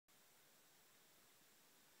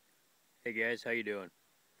Hey guys, how you doing?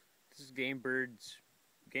 This is Gamebirdfarm100.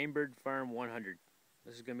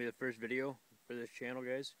 This is going to be the first video for this channel,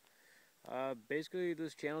 guys. Basically,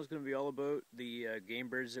 this channel is going to be all about the game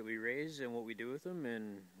birds that we raise and what we do with them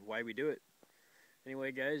and why we do it.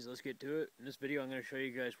 Anyway, guys, let's get to it. In this video, I'm going to show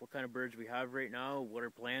you guys what kind of birds we have right now, what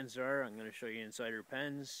our plans are. I'm going to show you inside our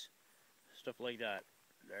pens, stuff like that.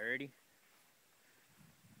 Alrighty?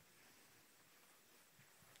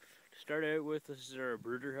 Start out with, this is our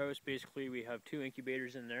brooder house. Basically, we have two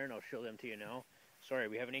incubators in there, and I'll show them to you now. Sorry,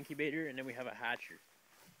 we have an incubator, and then we have a hatcher.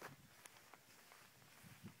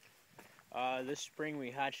 This spring we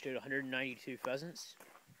hatched out 192 pheasants,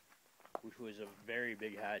 which was a very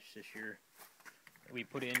big hatch this year. We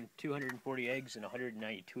put in 240 eggs, and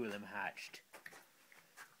 192 of them hatched.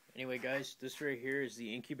 Anyway, guys, this right here is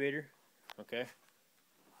the incubator, okay?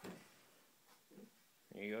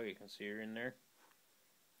 There you go, you can see her in there.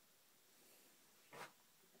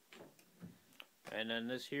 And then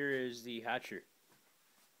this here is the hatcher.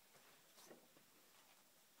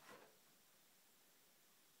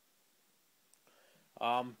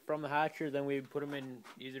 From the hatcher, then we put them in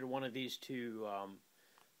either one of these two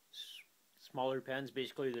smaller pens.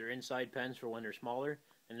 Basically, they're inside pens for when they're smaller.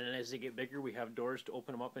 And then as they get bigger, we have doors to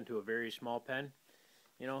open them up into a very small pen.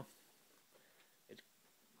 You know, it's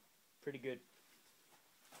pretty good.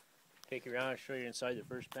 Take you around and show you inside the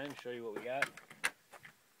first pen, show you what we got.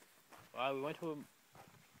 We went to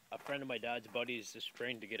a friend of my dad's buddies this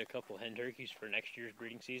spring to get a couple hen turkeys for next year's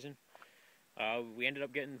breeding season. We ended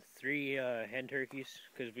up getting 3 hen turkeys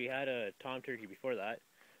because we had a tom turkey before that.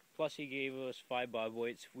 Plus he gave us 5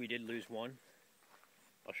 bobwhites. We did lose one.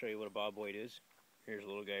 I'll show you what a bobwhite is. Here's a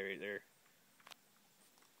little guy right there.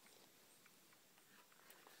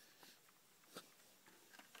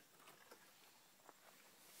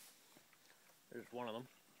 There's one of them.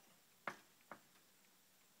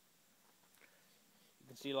 You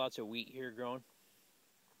can see lots of wheat here growing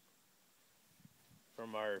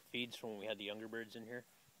from our feeds from when we had the younger birds in here.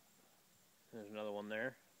 There's another one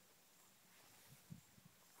there.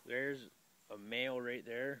 There's a male right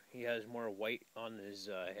there. He has more white on his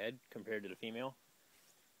head compared to the female.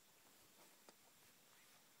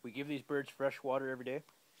 We give these birds fresh water every day.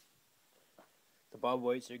 The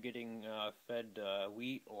bobwhites are getting fed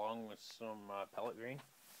wheat along with some pellet grain.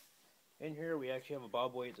 In here we actually have a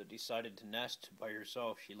bobwhite that decided to nest by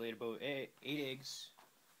herself. She laid about 8 eggs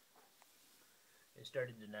and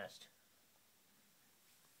started to nest.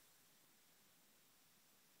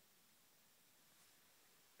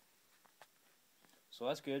 So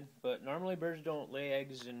that's good, but normally birds don't lay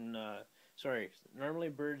eggs in, normally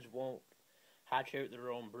birds won't hatch out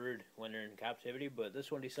their own brood when they're in captivity, but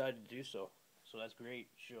this one decided to do so. So that's great.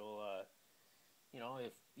 She'll, you know,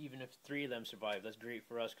 even if 3 of them survive, that's great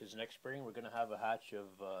for us, because next spring we're going to have a hatch of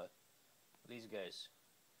these guys.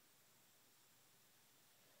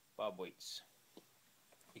 Bobwhites.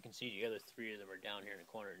 You can see the other 3 of them are down here in the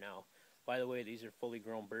corner now. By the way, these are fully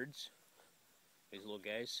grown birds. These little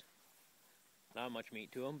guys. Not much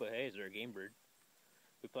meat to them, but hey, they're a game bird.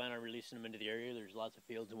 We plan on releasing them into the area. There's lots of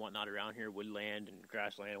fields and whatnot around here, woodland and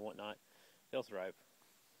grassland and whatnot. They'll thrive.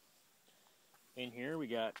 In here we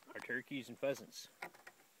got our turkeys and pheasants.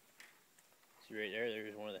 See right there,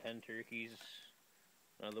 there's one of the hen turkeys.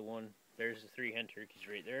 Another one. There's the 3 hen turkeys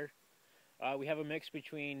right there. We have a mix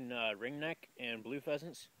between ringneck and blue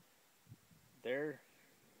pheasants.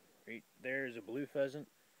 Right there's a blue pheasant.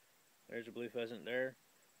 There's a blue pheasant there.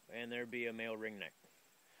 And there'd be a male ringneck.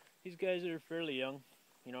 These guys are fairly young,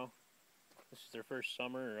 you know. This is their first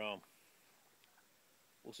summer.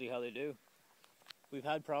 We'll see how they do. We've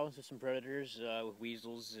had problems with some predators, with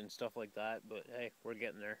weasels and stuff like that, but hey, we're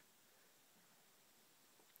getting there.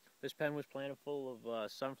 This pen was planted full of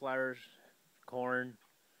sunflowers, corn,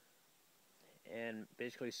 and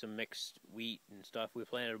basically some mixed wheat and stuff. We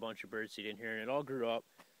planted a bunch of birdseed in here, and it all grew up.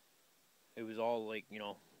 It was all like, you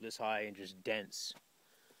know, this high and just dense.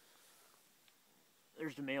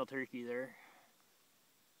 There's the male turkey there.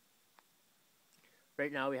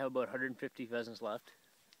 Right now we have about 150 pheasants left.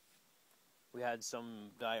 We had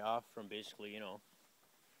some die off from basically, you know,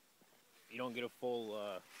 you don't get a full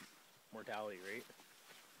mortality rate.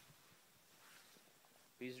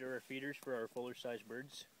 These are our feeders for our fuller sized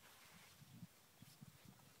birds.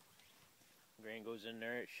 Grain goes in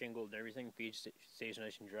there, it's shingled and everything, feed stays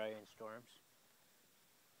nice and dry in storms.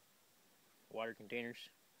 Water containers.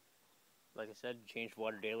 Like I said, change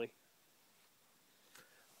water daily.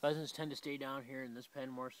 Pheasants tend to stay down here in this pen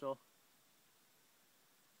more so.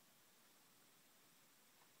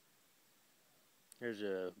 Here's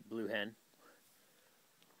a blue hen.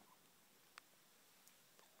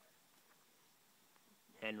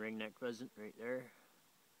 hen ringneck pheasant right there.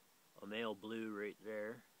 A male blue right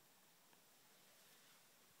there.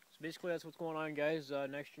 So basically that's what's going on, guys.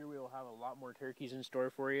 Next year we will have a lot more turkeys in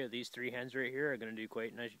store for you. These 3 hens right here are going to do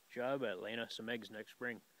quite a nice job at laying us some eggs next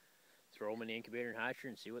spring. Throw them in the incubator and hatcher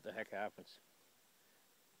and see what the heck happens.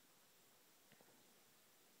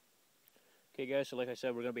 Okay guys, so like I said,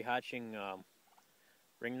 we're going to be hatching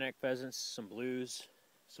ringneck pheasants, some blues,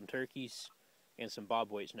 some turkeys, and some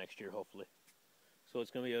bobwhites next year, hopefully. So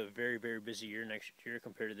it's going to be a very, very busy year next year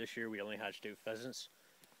compared to this year. We only hatched 2 pheasants,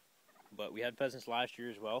 but we had pheasants last year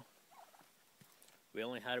as well. We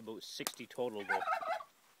only had about 60 total though.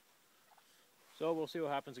 So we'll see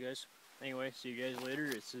what happens, guys. Anyway, see you guys later.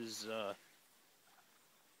 This is